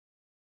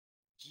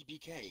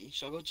GBK?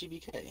 Should I go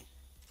GBK?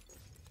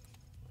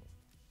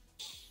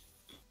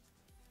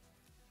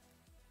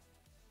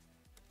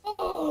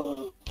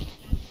 Oh.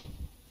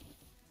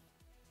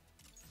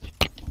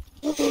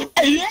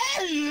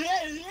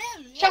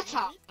 Shut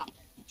up.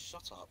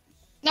 Shut up.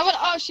 No one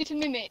asked you to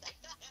mimic.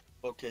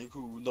 Okay,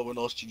 cool. No one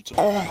asked you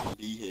to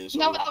be here. So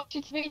No one asked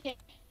you to be here.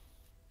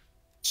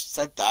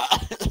 said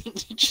that.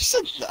 You just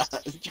said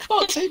that. You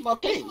can't take my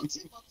pain.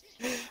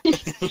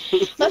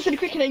 That's the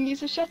quicker than you,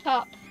 so shut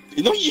up.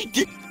 No, you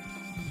did.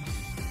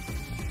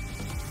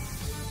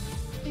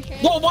 Okay.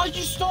 No, why'd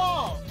you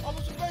start? I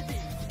wasn't ready.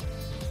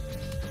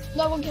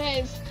 No one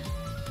cares.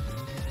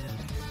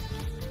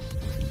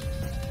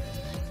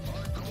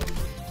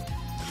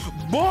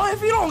 Boy,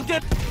 if you don't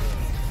get...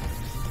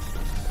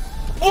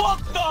 What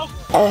the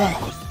f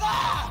was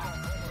that?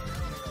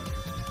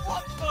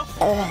 What the f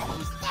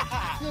was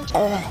that?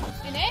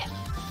 In it?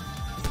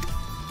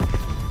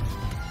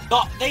 No,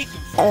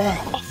 Nathan,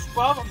 f off,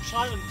 bruv. I'm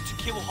trying to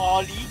kill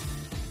Harley.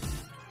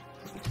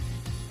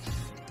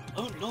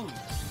 Oh no,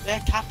 they're I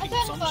capping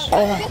don't some know.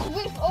 shit. Just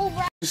whip all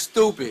round. You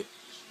stupid.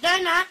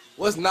 No.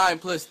 What's 9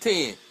 plus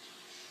 10?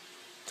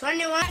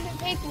 21.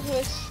 People who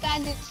are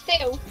standing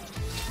still.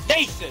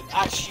 Nathan,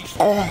 actually.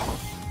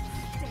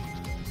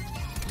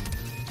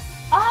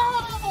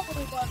 Oh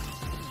my god.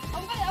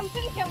 I'm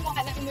thinking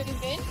why they're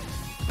moving.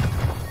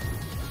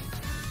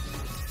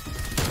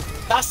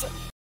 That's.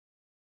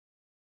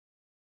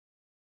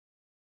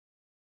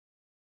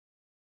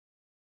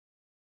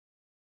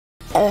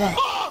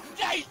 Oh,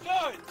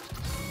 Nathan!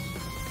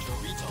 You're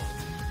a retard.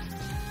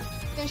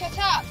 Don't shut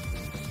up.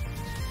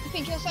 You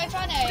think you're so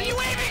funny? What are you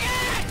waving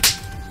at?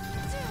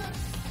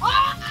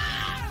 Ah!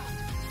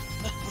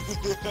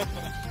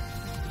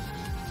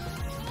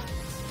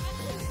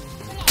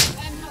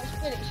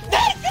 Did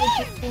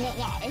you not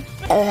know?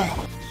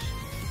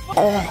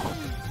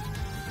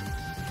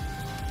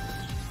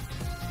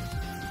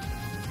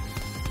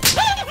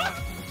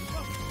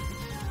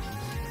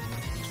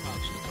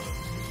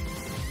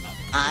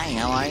 Hi,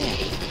 how are you?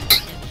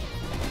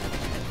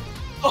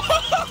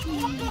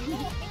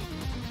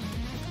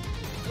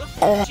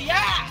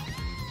 Yeah!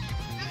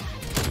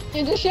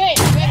 You're the shit.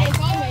 You better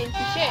call me.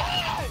 The shit.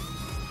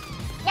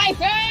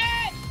 Nathan!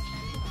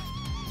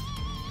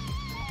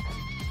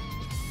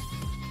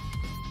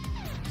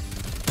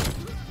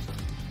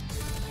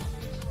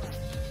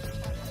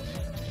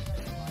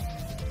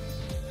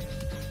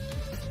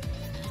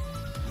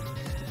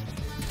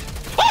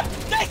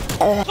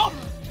 Stop!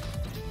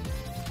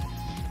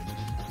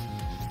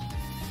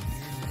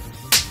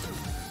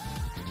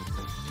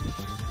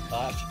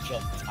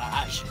 I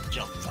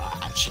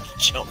actually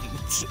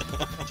jumped.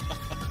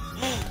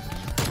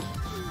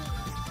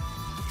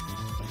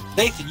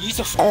 Nathan, use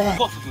a f***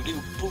 off with your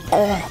little bull.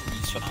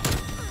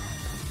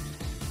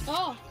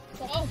 Oh.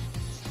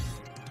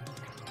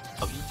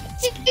 Oh,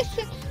 Is this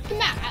a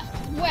map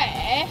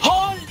where...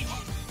 holy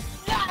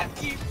snap,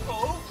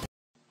 people!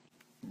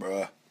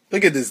 Bruh,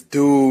 look at this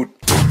dude.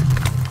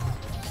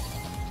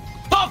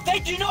 Bob, they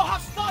do not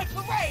have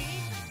sniper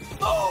range!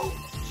 Move!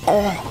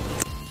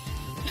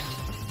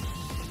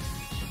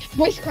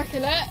 Voice crack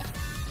alert.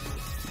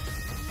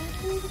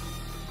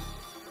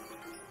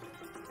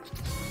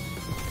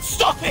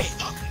 Stop it!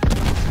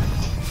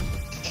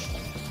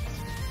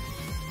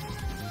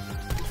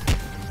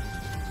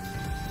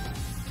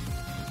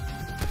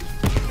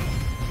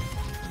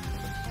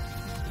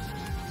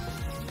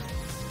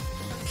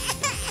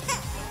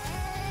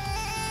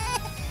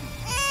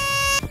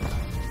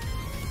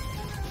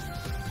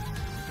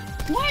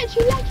 Why aren't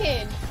you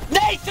lagging?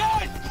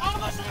 Nathan! I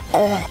must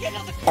get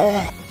on the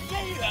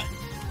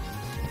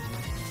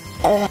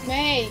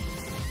Me.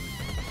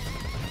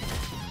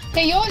 So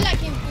you're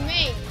lagging for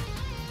me.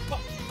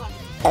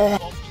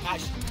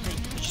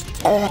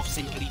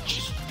 Simply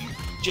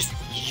just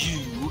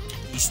you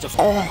needs to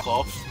fuck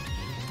off.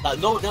 Like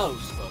no one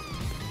else, bro.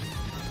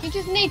 You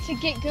just need to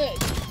get good.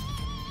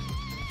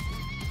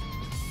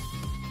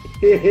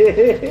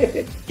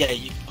 Yeah,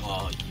 you.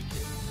 Oh, you.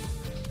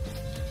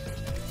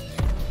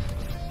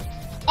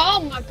 Oh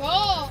my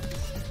god.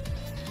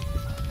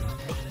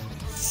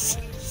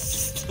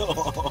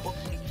 Stop.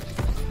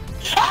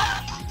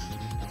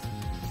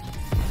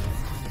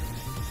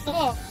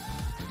 Oh,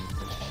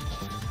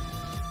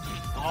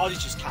 Oh,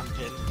 he's just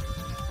camping.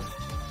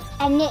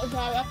 I'm not though,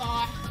 am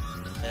I?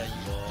 There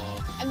you are.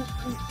 And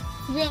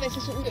to be honest,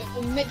 it's what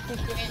we're meant to be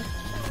doing.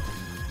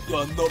 You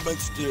are not meant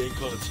to do it in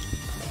COD.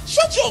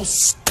 Shut your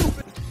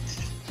stupid.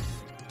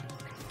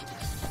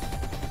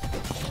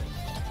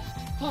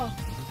 Oh.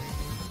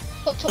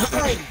 Top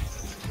 3.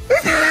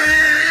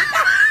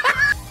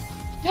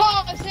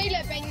 Oh, see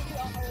that, Ben, you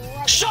are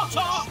rubbish. Shut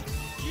up!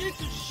 You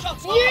can shut up!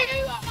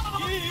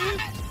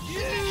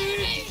 You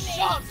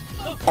shut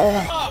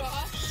up!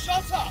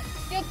 Shut up!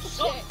 You're the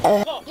Shut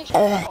shit. up! You're Shut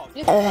up!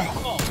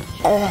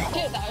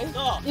 shit though.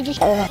 No. You're just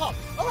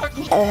Alright,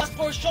 cool. That's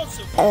Boris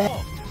Johnson. Fuck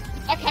off.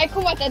 okay,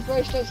 call my dad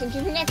Boris Johnson. Do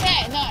you think I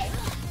care? No.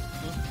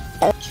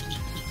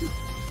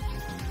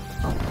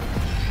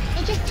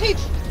 You're just too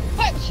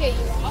touchy,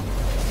 you are.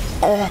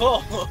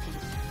 Oh.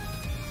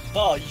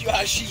 No, you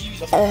actually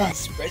use a fucking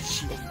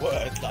spreadsheet of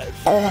Word, like.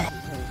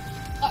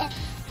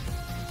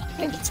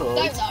 Don't know.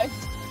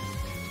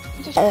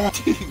 Just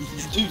You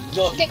do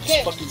not Stick use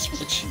good. fucking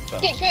spreadsheet, fam.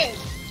 stick good.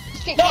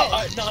 Stick No, good.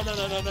 no.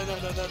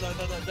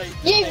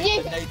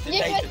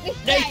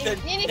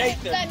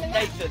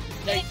 Nathan.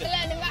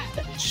 Learn the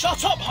math.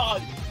 Shut up,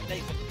 Harley.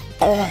 Nathan.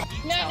 You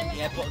No, tell no.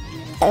 me about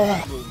new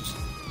rules.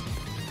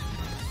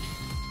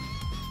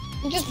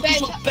 You just Because bear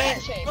you're bare.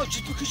 chat. No,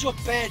 just because you're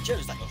bare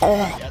jealous, like you're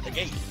at the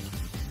game.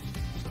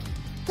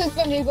 Because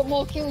when you've got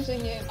more kills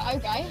than you.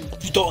 Okay.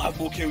 You don't have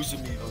more kills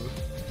than me, though.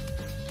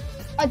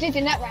 I did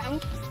in that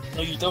round.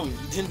 No, you don't. You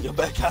didn't. You're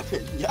bare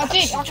capping. You're I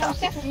did. actually I come capping.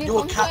 second. You You're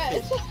come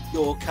capping. first.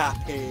 You're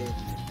capping.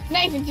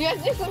 Nathan, do you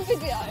have this on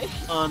video?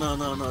 Oh, no.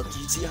 Do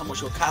you see how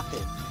much you're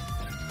capping?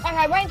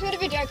 Okay, wait until the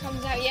video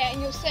comes out, yeah,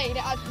 and you'll see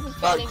that I was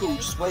better Right, than cool. you.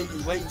 Just wait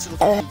until the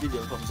fucking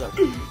video comes out.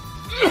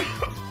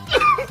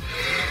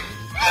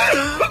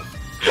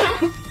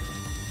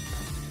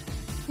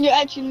 You're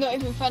actually not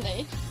even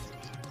funny.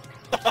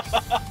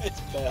 It's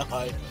bare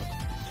high.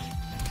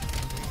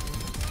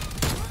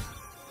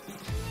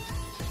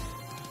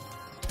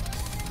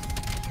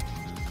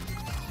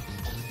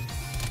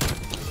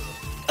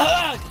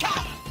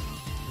 God!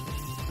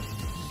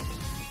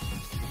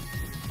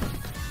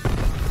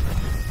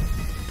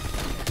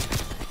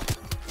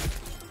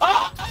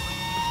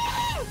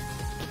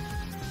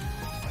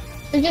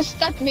 You just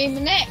stuck me in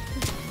the neck.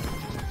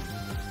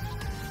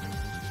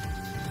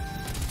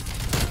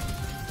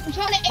 I'm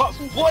trying to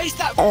What is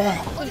that?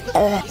 What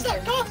is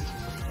that gun?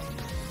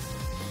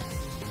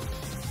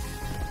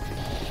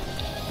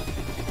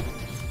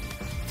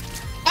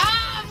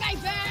 Ah,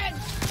 Nathan!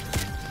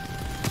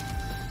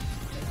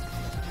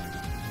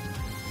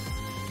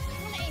 I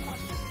wanna eat my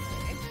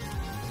crisps.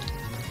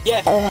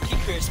 Yeah, f***ing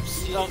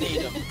crisps. You don't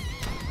need them.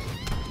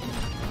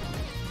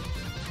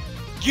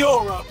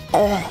 You're a...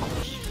 Ah!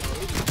 You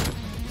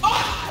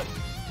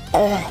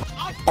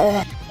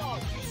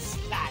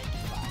slag, man.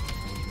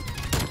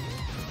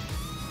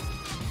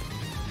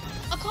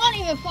 I can't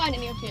even find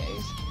any of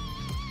yous.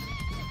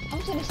 I'm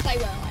just gonna stay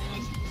where I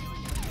am.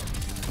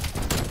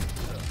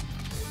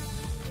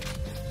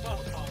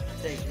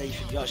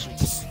 Nathan, you actually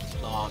just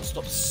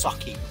stop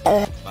sucking,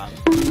 man.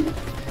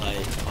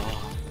 Like,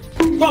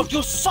 bro,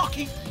 you're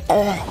sucking.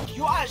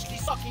 You're actually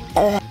sucking.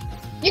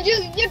 You're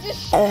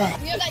just so mad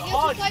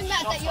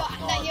that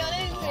you're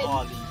losing.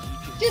 Harley,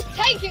 Just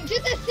take it,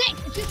 just a sec,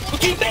 just a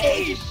Look at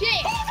me! Just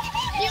shit.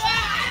 You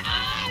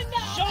are, no.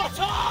 Shut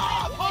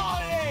up,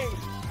 Harley!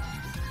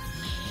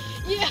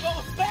 Yeah.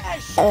 You're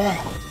best.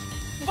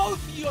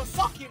 Both of you are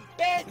sucking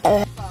bed.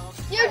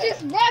 You're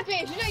just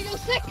rubbish. You know, you're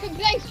second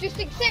place. Just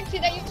accept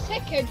it that you're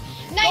second.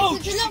 No, Nathan's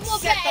a just lot more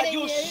accept better that than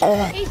you're you.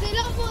 He's a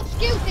lot more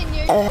skilled than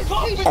you. No,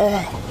 fuck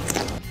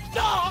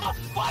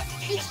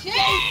You this shit.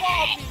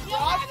 game, Bobby, You're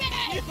bruh.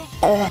 rubbish. You You're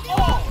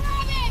fuck.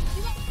 rubbish.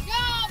 You're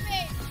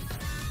garbage.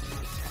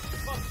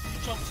 You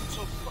jumped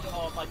into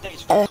my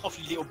days. Fuck off,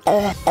 you little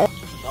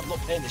I'm not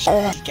playing this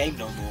shit game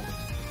no more.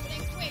 Well,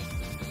 then quit.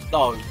 No, Go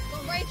on,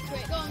 rage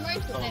quit. Go on,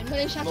 rage quit then. Well,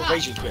 then shut I'm not up.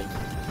 raging quit.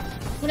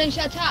 Well, then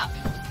shut up.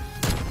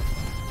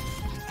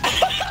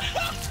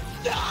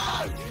 No!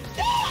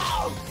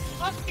 No!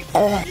 I'm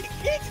fucking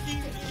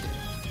kidding me!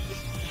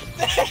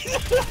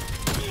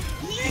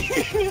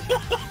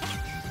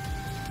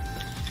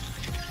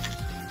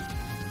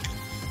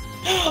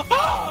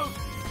 Oh!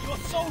 You're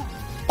so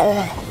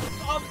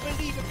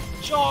unbelievably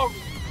jarring.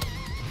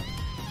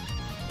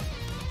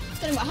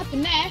 Don't know what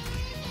happened there.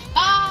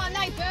 Ah,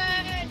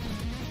 Nathan!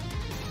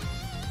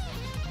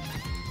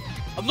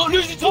 I'm not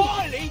losing to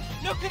Harley!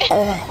 Look at the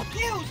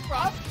kills,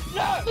 bruv!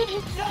 No!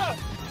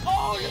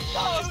 Oh,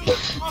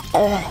 no!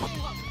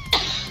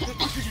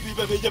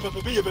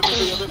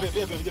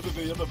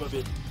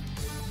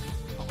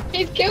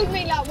 He's killed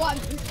me like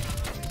once.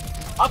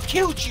 I've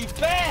killed you,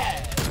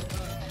 bear!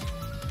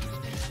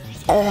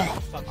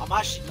 I'm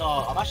actually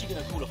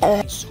gonna call a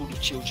fucking school of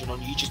children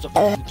on you just to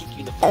fucking kick you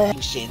in the fucking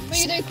What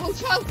shins. you do called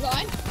child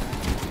line?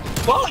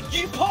 Well,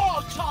 you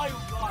part of child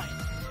line!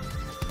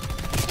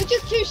 You're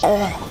just too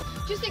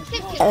Just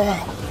accept it.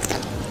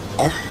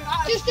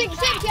 Just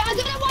accept it. I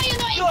don't know why you're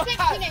not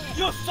accepting it.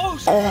 You're so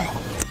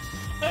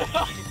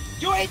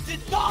You're in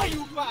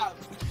denial, man!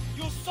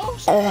 You're so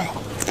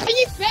Are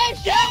you fair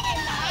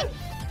shouting, man?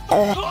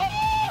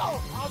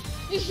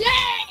 You shit!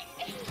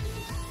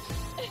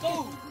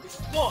 No, it's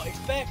not. It's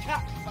bare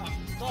cat, fam.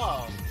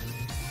 No.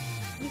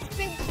 You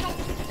think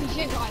that's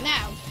shit right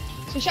now.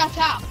 So shut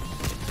up.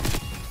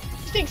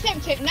 Just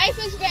accept it.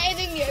 Nathan's better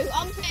than you.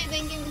 I'm better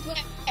than you as well.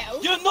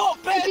 You're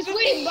not better You're just than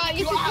winning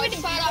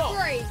me. by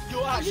like 3.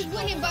 You're I'm just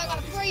winning by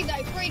like 3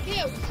 though, 3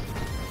 kills.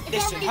 If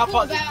Listen, I really how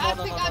thought about this? about it, I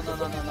think I could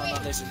probably No.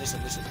 win.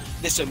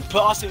 Listen.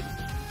 Put us in.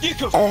 You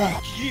can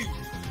fuck you.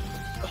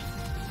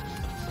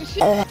 You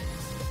shit.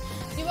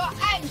 You are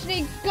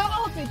actually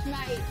garbage,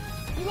 mate.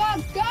 You are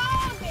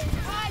garbage.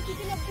 I actually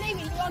cannot believe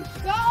it. You are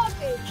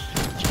garbage.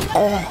 You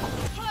are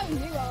home.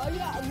 You are a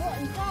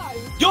rotten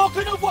home. You're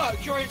gonna work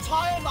your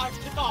entire life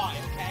to die,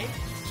 okay?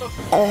 So,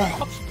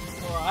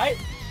 alright?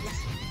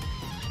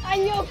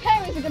 And your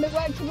parents are going to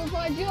work to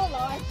provide your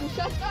life, so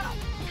shut up.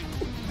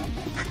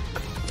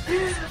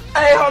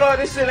 Hey, hold on,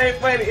 this shit ain't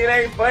funny. It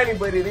ain't funny,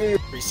 but it is.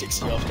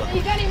 360 after.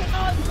 You don't even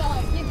answer.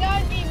 You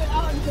don't even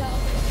answer.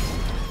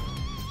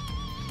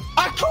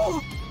 I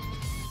call!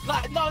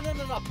 Like, no.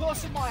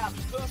 Person my app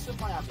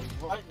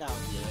right now,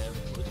 yeah.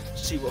 We'll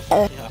see what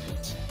fucking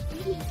happens.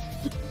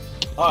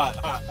 Alright.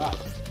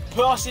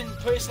 Put us in the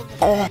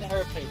fucking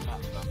airplane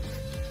map, bro.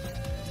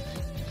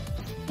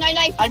 No,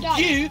 And don't.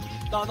 you,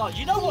 no,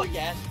 you know what,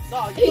 yeah?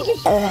 No, you know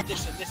what?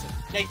 Listen,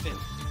 Nathan.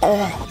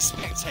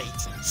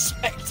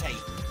 Spectate.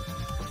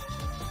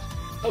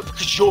 No,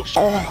 because you're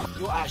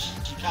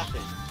actually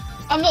capping.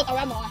 I'm not, though,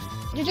 am I?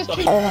 You're just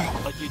too... You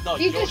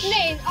just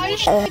need... I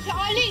literally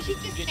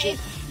just need...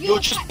 You're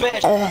just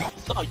bad. No,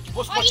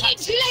 what's my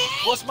tactic?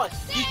 What's my...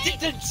 You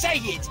didn't say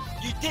it.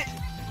 You did...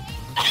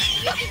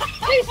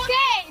 Too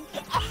scared.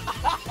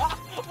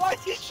 Why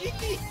did she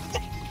even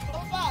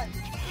come back?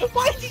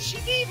 Why did she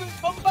even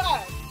come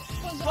back?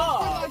 Because I threw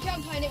my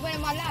jumper and it went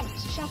in my lamp,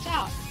 so shut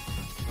up.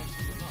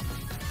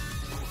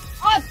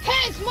 I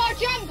put my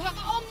jumper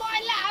on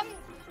my lamp.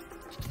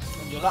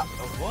 On your lap?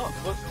 Oh, what?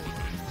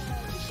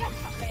 Shut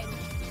up, Ben.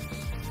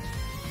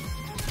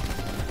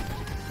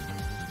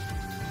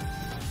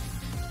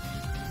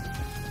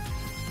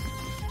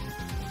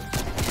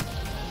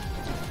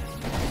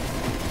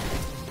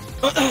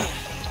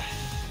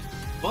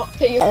 What?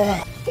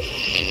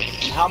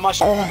 How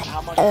much? Oh,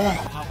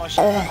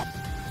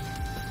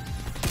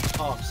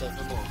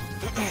 7 more.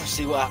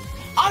 See what happens.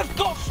 I've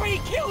got 3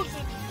 kills in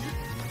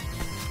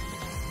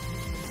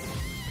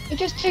You're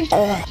just too...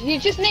 You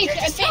just need to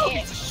tell me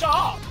admit to it. shut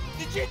up.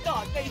 Did you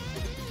not, Nathan?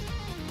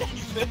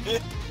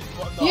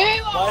 What not?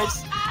 You are Why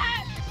is-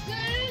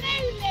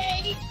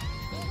 absolutely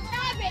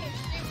rubbish,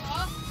 you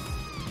are.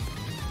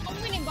 I'm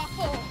winning by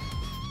 4.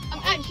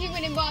 I'm actually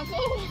winning by 4.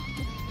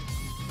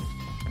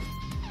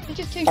 You're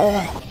just too...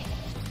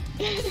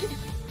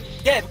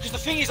 Yeah, because the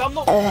thing is, I'm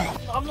not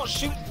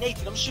shooting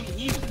Nathan. I'm shooting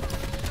you.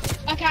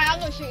 Okay, I'm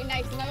not shooting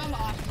Nathan, though, am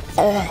I?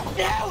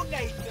 No,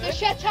 Nathan. So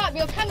shut up,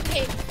 you're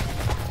camping.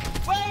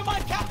 Where am I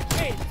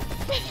camping?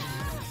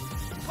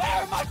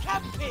 Where am I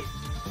camping?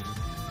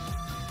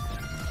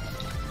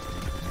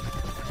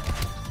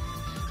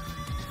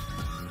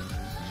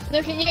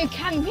 Look at you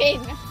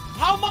camping.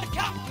 How am I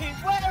camping?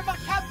 Where am I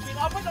camping?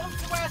 I went over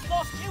to where I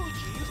last killed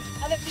you,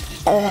 and then you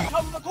just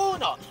come in the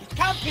corner.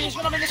 Camping is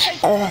when I'm in the same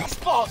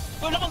spot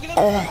for longer than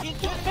 2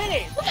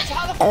 minutes. So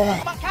how the fuck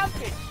am I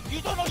camping?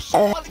 You don't know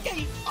shit about the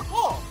game. Fuck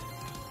off.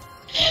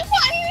 Why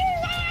are you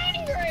so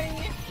angry?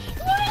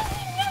 Why are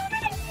you so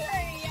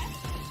angry?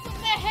 What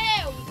the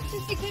hell?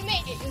 Just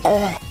admit it.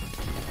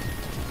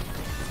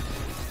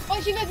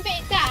 Once you've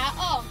admitted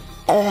that,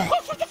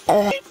 What's with the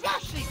fucking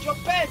flashes? You're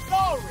bare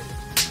glory.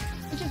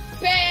 which is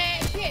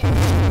bad shit.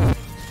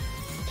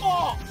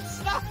 Oh,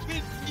 snapping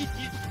me.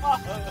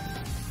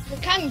 You're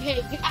camping.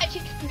 You're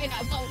actually camping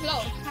at a bottom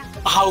floor.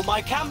 How am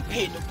I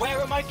camping? Where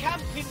am I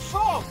camping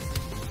from?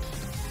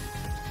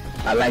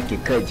 I like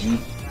it, cut G.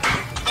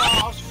 Oh,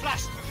 I was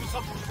flashed because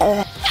some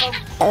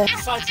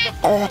side of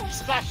the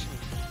splashed me.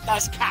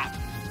 That's cap.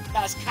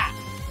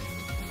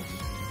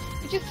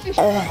 You're just too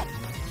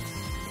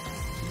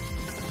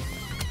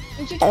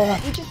you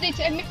just need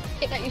to admit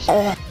that you should.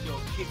 You're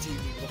kidding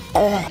me with a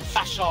fucking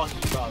flash on you,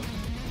 bro.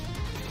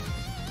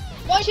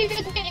 Once you've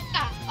admitted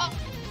that,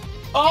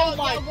 Oh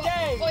my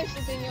days! voice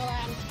is in your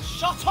hand.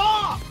 Shut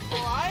up!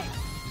 Alright?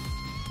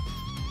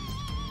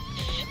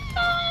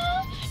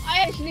 I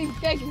actually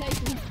begged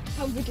Nathan to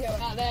come video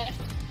out there.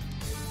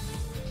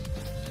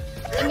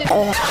 And then the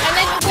world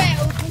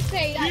will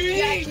see that You you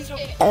need actually to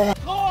did.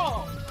 f***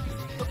 off!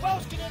 The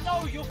world's gonna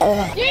know you're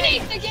You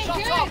need to get Shut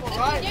good. up, That's what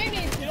alright? you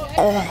need to do.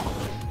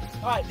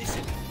 Alright,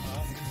 listen.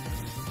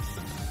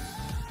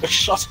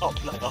 Shut up,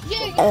 Leia.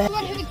 You're the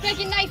one who was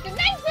begging Nathan.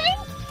 Nathan, please.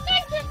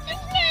 Nathan.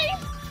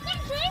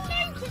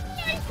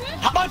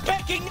 Am I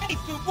begging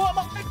Nathan? What am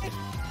I begging?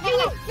 You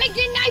were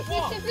begging Nathan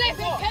What? to flip it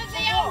For what? because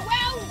they For are what?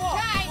 well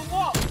trained. For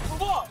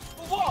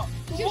what?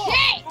 You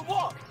shit. For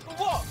what?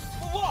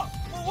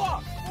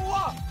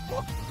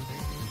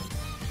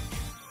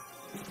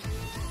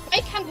 Are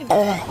you camping?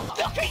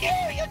 Look at you,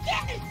 you're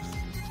dead!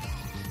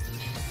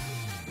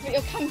 But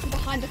you're camping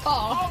behind a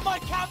car. Oh my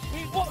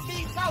camping, what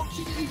me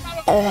crouching behind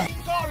a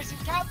fucking car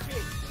isn't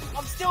camping!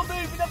 I'm still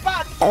moving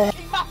about the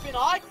fucking mapping,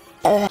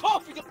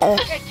 Coughing the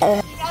fucking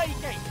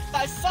game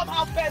that is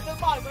somehow better than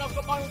mine when I've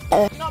got my own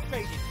fucking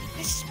upgraded.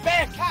 This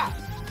spare cap!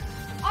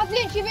 I've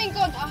literally been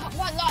gone like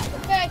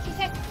 30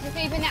 seconds of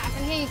even that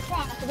and he's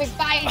crying like a big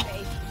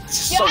baby.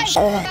 This is You're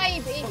so actually a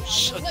baby. No,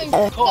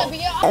 but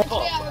you're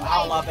actually a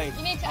How am I baby. baby?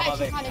 You need to How am I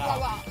actually baby? kind of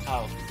grow up.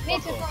 How? You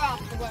need to Fuck grow off.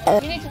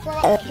 up. You need to grow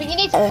up. But you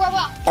need to grow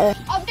up.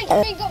 I've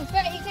literally been gone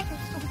 30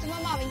 seconds talking to my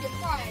mum and you're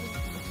crying.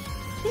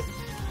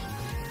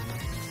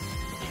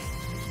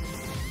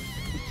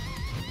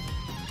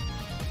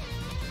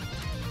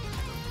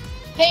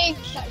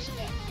 Pigs, that shit.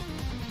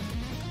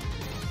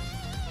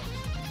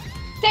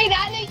 See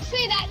that? Luke,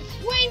 see that?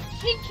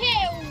 20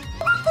 kills!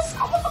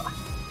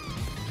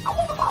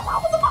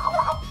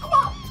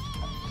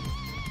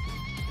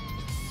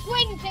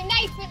 talking to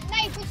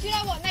Nathan, do you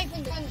know what?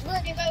 Nathan runs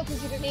really well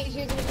considering he's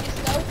using a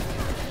pistol.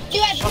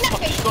 You had Shut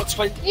nothing. up,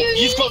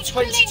 you've got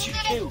 22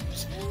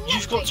 kills.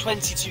 You've got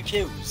 22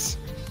 kills.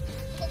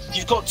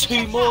 You've got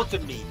 2 more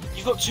than me.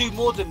 You've got 2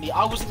 more than me.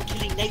 I wasn't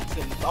killing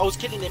Nathan. I was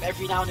killing him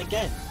every now and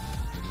again.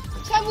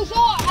 So was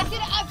I. I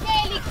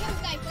barely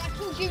killed Nathan. I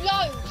killed you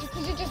loads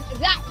because you're just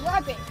that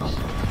rubbish.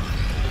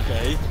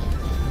 Okay.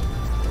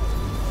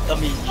 I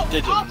mean, you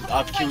didn't.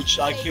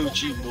 I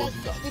killed you more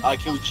than that. I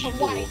killed you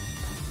more.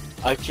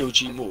 I killed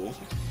you more.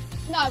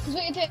 No, because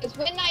what you do is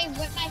when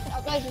Nathan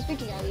uploads this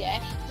video,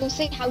 yeah, you'll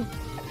see how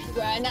crap you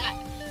were and that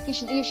you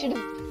should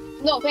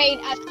have not been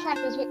as crap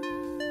as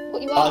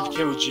what you are. I've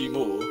killed you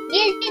more.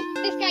 You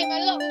give this game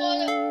a lot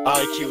more.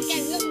 I killed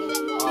you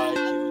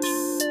more.